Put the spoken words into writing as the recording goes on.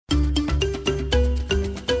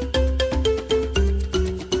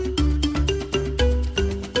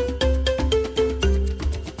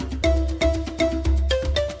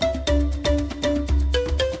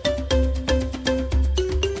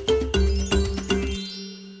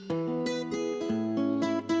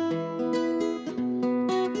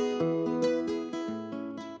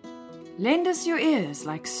Lend us your ears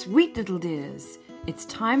like sweet little dears. It's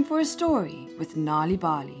time for a story with Nali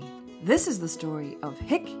Bali. This is the story of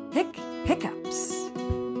Hick, Hick, Hiccups.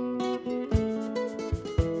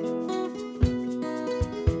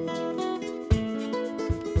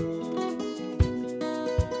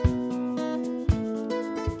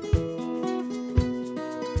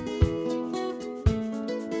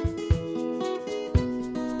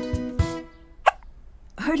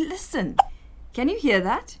 Oh, listen. Can you hear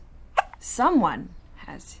that? Someone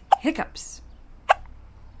has hiccups.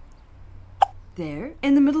 There,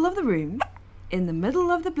 in the middle of the room, in the middle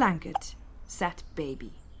of the blanket, sat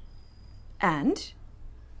Baby. And?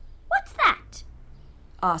 What's that?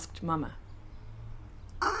 Asked Mama.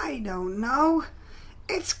 I don't know.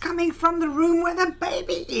 It's coming from the room where the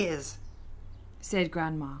baby is, said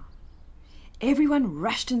Grandma. Everyone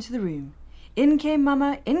rushed into the room. In came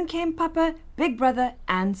Mama, in came Papa, Big Brother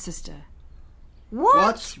and Sister.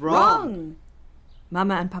 What's wrong?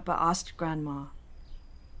 Mama and Papa asked Grandma.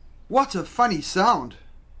 What a funny sound,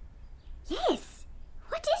 Yes.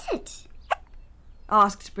 What is it?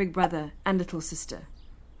 Asked Big Brother and Little Sister.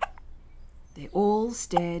 They all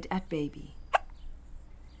stared at Baby.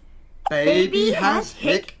 Baby has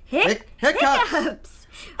hiccups.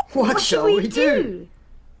 What shall we do?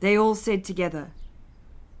 They all said together,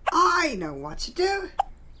 I know what to do.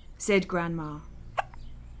 said Grandma.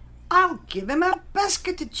 I'll give him a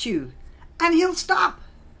biscuit to chew, and he'll stop.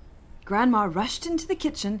 Grandma rushed into the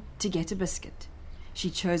kitchen to get a biscuit. She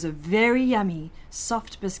chose a very yummy,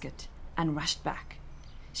 soft biscuit and rushed back.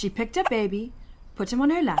 She picked up Baby, put him on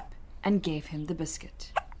her lap, and gave him the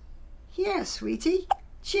biscuit. Here, sweetie,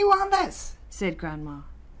 chew on this, said Grandma.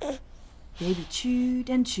 Baby chewed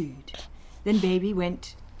and chewed. Then Baby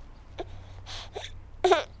went,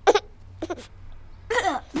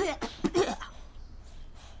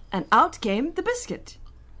 and out came the biscuit.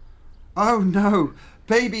 Oh no,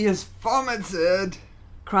 Baby has vomited.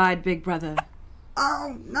 Cried Big Brother,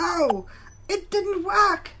 Oh no, it didn't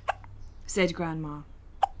work. said Grandma.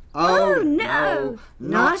 Oh no,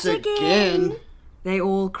 not again. They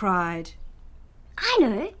all cried, I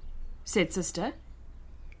know. said Sister.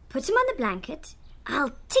 Put him on the blanket.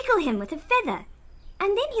 I'll tickle him with a feather,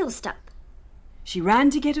 and then he'll stop. She ran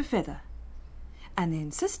to get a feather. And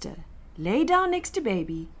then Sister lay down next to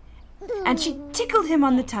Baby, and she tickled him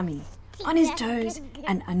on the tummy, on his toes,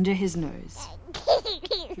 and under his nose.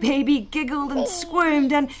 Baby giggled and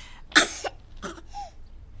squirmed and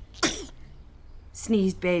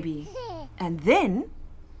sneezed Baby. And then,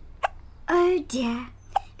 Oh dear,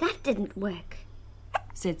 that didn't work.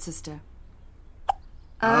 said Sister.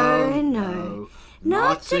 Oh no,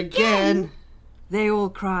 not again. They all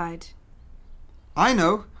cried, I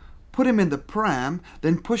know. Put him in the pram,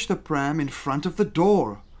 then push the pram in front of the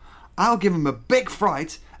door. I'll give him a big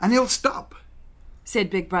fright and he'll stop, said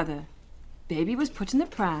Big Brother. Baby was put in the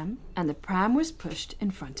pram, and the pram was pushed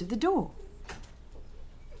in front of the door.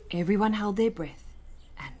 Everyone held their breath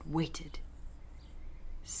and waited.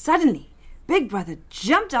 Suddenly, Big Brother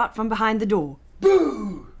jumped out from behind the door.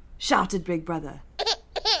 Boo! Shouted Big Brother.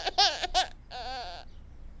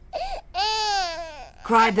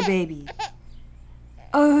 Cried the baby.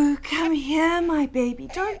 Oh, come here, my baby,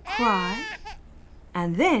 don't cry.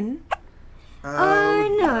 And then,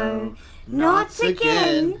 Oh no, not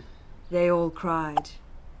again. they all cried,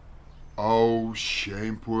 Oh,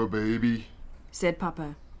 shame, poor baby. said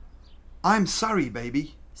Papa, I'm sorry,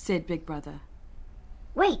 Baby. said Big Brother.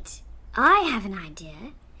 Wait, I have an idea.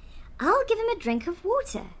 I'll give him a drink of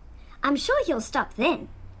water. I'm sure he'll stop then.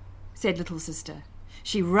 Said Little Sister.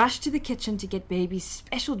 She rushed to the kitchen to get Baby's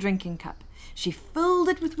special drinking cup. She filled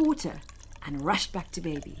it with water and rushed back to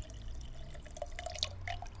Baby.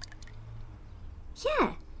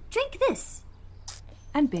 Here, drink this.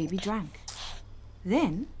 And Baby drank.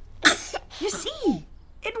 Then, you see,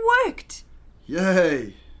 it worked,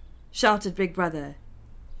 Yay! shouted Big Brother.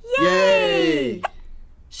 Yay!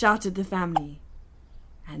 Shouted the family.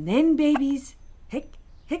 And then Baby's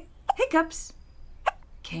hiccups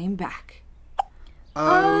came back.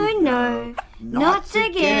 Oh no, not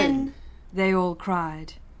again. They all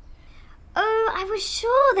cried, Oh, I was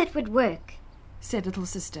sure that would work. said Little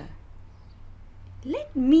Sister.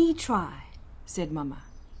 Let me try, said Mama.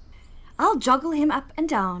 I'll joggle him up and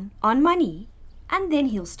down on my knee, and then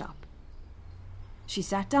he'll stop. She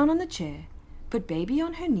sat down on the chair, put Baby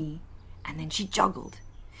on her knee, and then she joggled.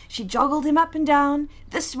 She joggled him up and down,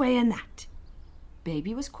 this way and that.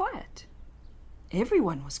 Baby was quiet.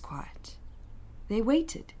 Everyone was quiet. They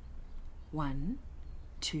waited. 1,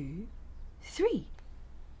 2, 3.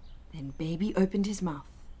 Then Baby opened his mouth,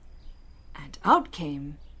 and out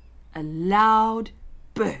came a loud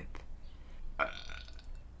burp.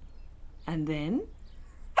 And then...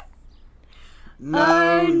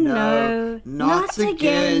 No, no, not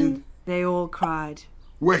again. they all cried.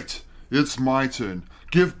 Wait, it's my turn.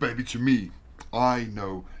 Give baby to me. I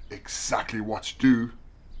know exactly what to do.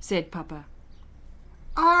 Said Papa.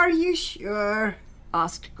 Are you sure?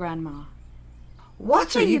 Asked Grandma.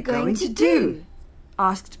 What are you going to do?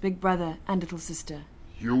 Asked Big Brother and Little Sister.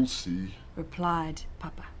 You'll see. Replied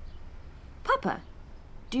Papa. Papa,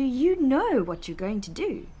 do you know what you're going to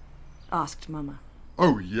do? Asked Mama.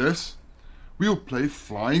 Oh, yes. We'll play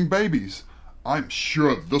flying babies. I'm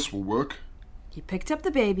sure this will work. He picked up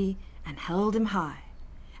the baby and held him high,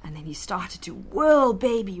 and then he started to whirl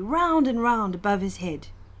baby round and round above his head.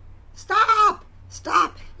 Stop!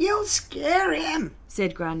 Stop! You'll scare him,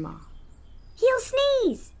 Said Grandma. He'll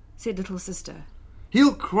sneeze Said Little Sister.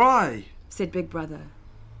 He'll cry. Said Big Brother.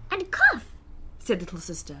 and cough. Said Little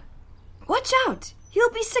Sister. Watch out!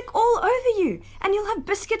 He'll be sick all over you, and you'll have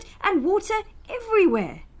biscuit and water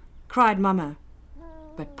everywhere, cried Mama.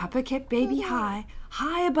 But Papa kept baby high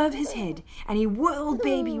above his head, and he whirled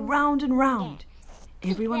baby round and round.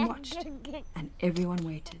 Everyone watched, and everyone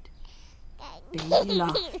waited. Baby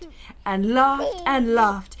laughed, and laughed, and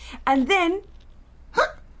laughed, and then...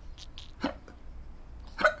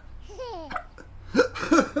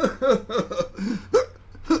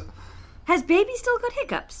 Has baby still got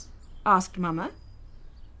hiccups? Asked Mama.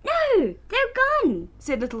 No, they're gone.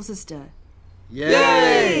 Said Little Sister.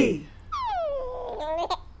 Yay!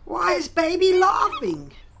 Why is baby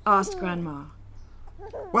laughing? Asked Grandma.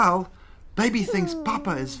 Well, baby thinks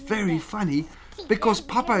Papa is very funny because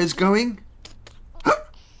Papa is going...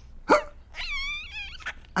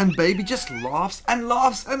 And baby just laughs and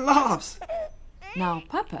laughs and laughs. Now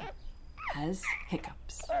Papa has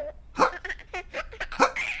hiccups.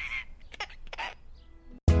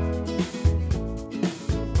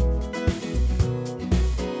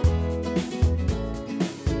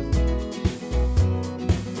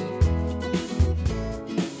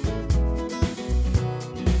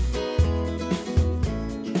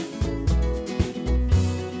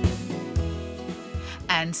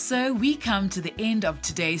 And so we come to the end of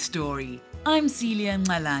today's story. I'm Celia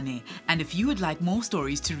Ngalane, and if you would like more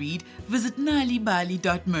stories to read, visit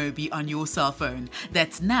nalibali.mobi on your cell phone.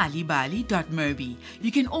 That's nalibali.mobi.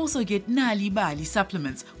 You can also get Nali Bali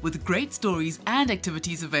supplements with great stories and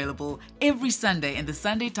activities available every Sunday in the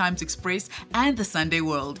Sunday Times Express and the Sunday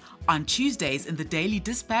World, on Tuesdays in the Daily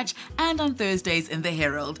Dispatch and on Thursdays in the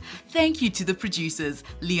Herald. Thank you to the producers,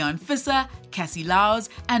 Leon Fisser, Cassie Laus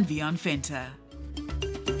and Vion Fenter.